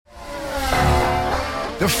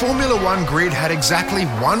The Formula One grid had exactly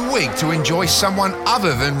 1 week to enjoy someone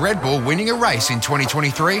other than Red Bull winning a race in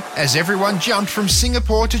 2023 as everyone jumped from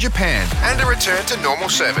Singapore to Japan and a return to normal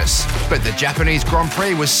service. But the Japanese Grand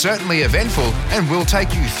Prix was certainly eventful and we'll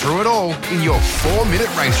take you through it all in your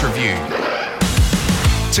 4-minute race review.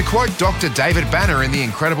 To quote Dr. David Banner in The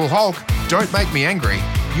Incredible Hulk, "Don't make me angry.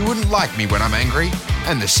 You wouldn't like me when I'm angry."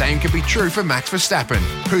 And the same could be true for Max Verstappen,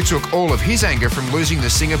 who took all of his anger from losing the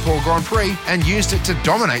Singapore Grand Prix and used it to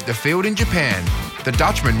dominate the field in Japan. The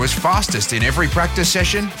Dutchman was fastest in every practice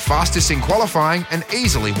session, fastest in qualifying, and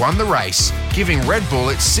easily won the race, giving Red Bull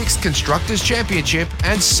its 6th Constructors' Championship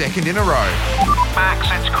and 2nd in a row. Max,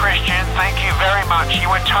 it's Christian. Thank you very much. You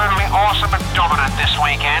were totally awesome and dominant this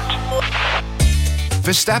weekend.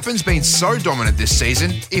 Verstappen's been so dominant this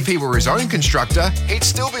season, if he were his own constructor, he'd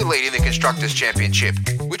still be leading the Constructors' Championship,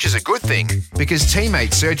 which is a good thing, because teammate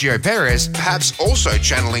Sergio Perez, perhaps also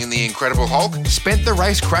channeling the Incredible Hulk, spent the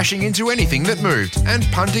race crashing into anything that moved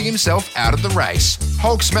and punting himself out of the race.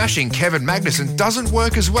 Hulk smashing Kevin Magnussen doesn't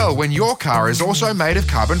work as well when your car is also made of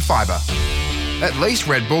carbon fibre. At least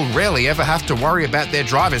Red Bull rarely ever have to worry about their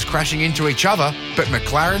drivers crashing into each other, but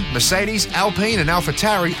McLaren, Mercedes, Alpine and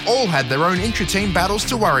AlphaTauri all had their own intra-team battles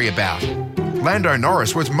to worry about. Lando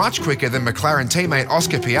Norris was much quicker than McLaren teammate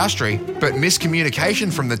Oscar Piastri, but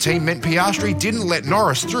miscommunication from the team meant Piastri didn't let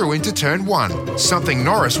Norris through into turn 1, something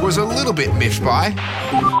Norris was a little bit miffed by.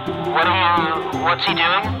 What's he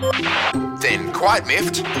doing? Then quite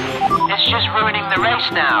miffed. It's just ruining the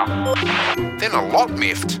race now. Then a lot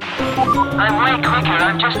miffed. I'm way quicker,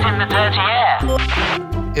 I'm just in the dirty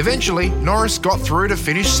air. Eventually, Norris got through to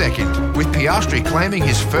finish 2nd, with Piastri claiming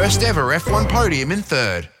his first ever F1 podium in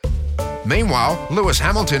 3rd. Meanwhile, Lewis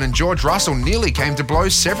Hamilton and George Russell nearly came to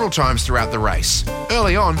blows several times throughout the race.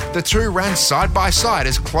 Early on, the two ran side by side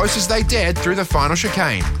as close as they dared through the final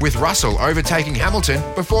chicane, with Russell overtaking Hamilton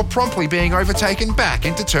before promptly being overtaken back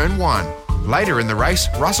into turn 1. Later in the race,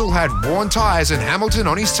 Russell had worn tyres and Hamilton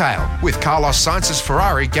on his tail, with Carlos Sainz's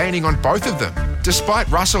Ferrari gaining on both of them. Despite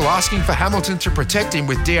Russell asking for Hamilton to protect him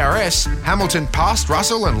with DRS, Hamilton passed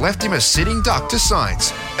Russell and left him a sitting duck to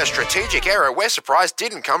Sainz. A strategic error we're surprised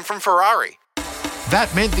didn't come from Ferrari. That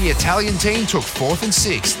meant the Italian team took 4th and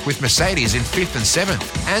 6th, with Mercedes in 5th and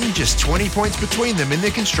 7th, and just 20 points between them in the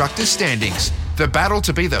constructors' standings. The battle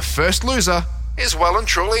to be the first loser is well and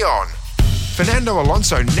truly on. Fernando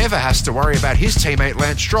Alonso never has to worry about his teammate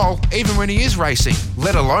Lance Stroll, even when he is racing,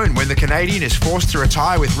 let alone when the Canadian is forced to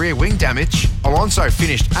retire with rear wing damage. Alonso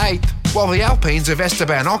finished 8th, while the Alpines of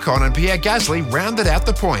Esteban Ocon and Pierre Gasly rounded out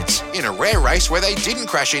the points, in a rare race where they didn't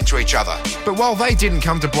crash into each other. But while they didn't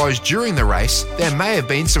come to blows during the race, there may have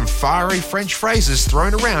been some fiery French phrases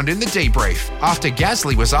thrown around in the debrief, after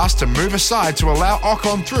Gasly was asked to move aside to allow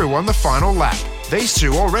Ocon through on the final lap. These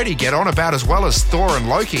two already get on about as well as Thor and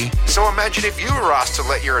Loki, so imagine if you were asked to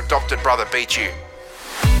let your adopted brother beat you.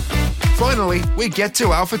 Finally, we get to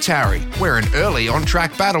AlphaTauri, where an early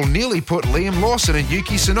on-track battle nearly put Liam Lawson and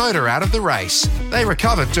Yuki Tsunoda out of the race. They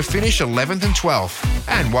recovered to finish 11th and 12th.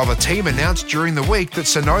 And while the team announced during the week that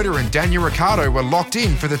Tsunoda and Daniel Ricciardo were locked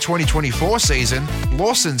in for the 2024 season,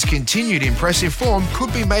 Lawson's continued impressive form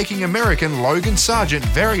could be making American Logan Sargent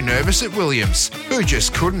very nervous at Williams, who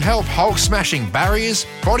just couldn't help Hulk-smashing barriers,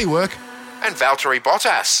 bodywork, and Valtteri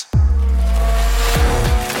Bottas.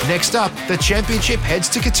 Next up, the championship heads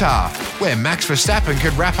to Qatar, where Max Verstappen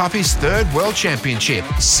could wrap up his 3rd World Championship,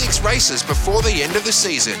 6 races before the end of the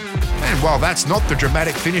season. And while that's not the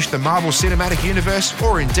dramatic finish the Marvel Cinematic Universe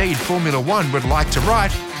or indeed Formula One would like to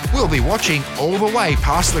write, we'll be watching all the way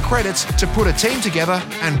past the credits to put a team together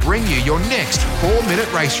and bring you your next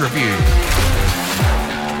 4-minute race review.